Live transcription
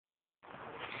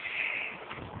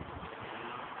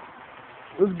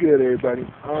What's good, everybody?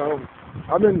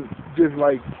 I've been just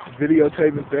like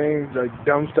videotaping things, like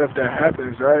dumb stuff that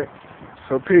happens, right?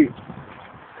 So, Pete,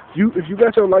 if you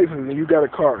got your license and you got a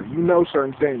car, you know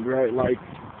certain things, right? Like,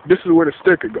 this is where the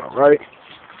sticker go, right?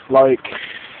 Like,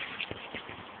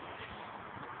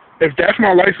 if that's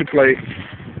my license plate,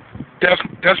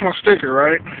 that's my sticker,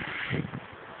 right?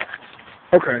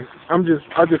 Okay, I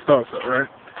just thought so, right?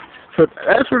 So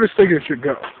that's where the sticker should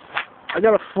go. I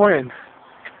got a friend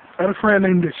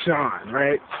named Dashaun,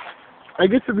 right? I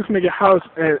get to this nigga house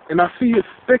and I see his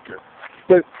sticker,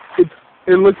 but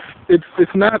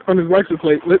it's not on his license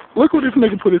plate. Look where this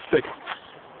nigga put his sticker.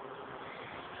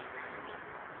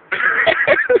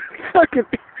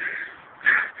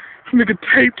 This nigga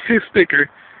taped his sticker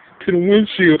to the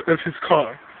windshield of his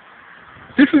car.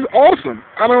 This is awesome.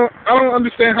 I don't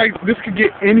understand how this could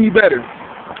get any better.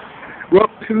 Well,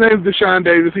 his name is Dashaun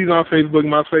Davis. He's on Facebook,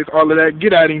 MySpace, all of that.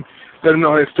 Get at him. Let him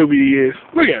know how stupid he is.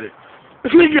 Look at it.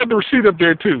 This nigga got the receipt up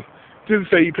there, too.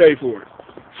 Just to say he paid for it.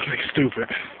 This nigga stupid.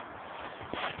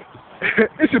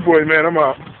 It's your boy, man. I'm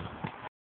out.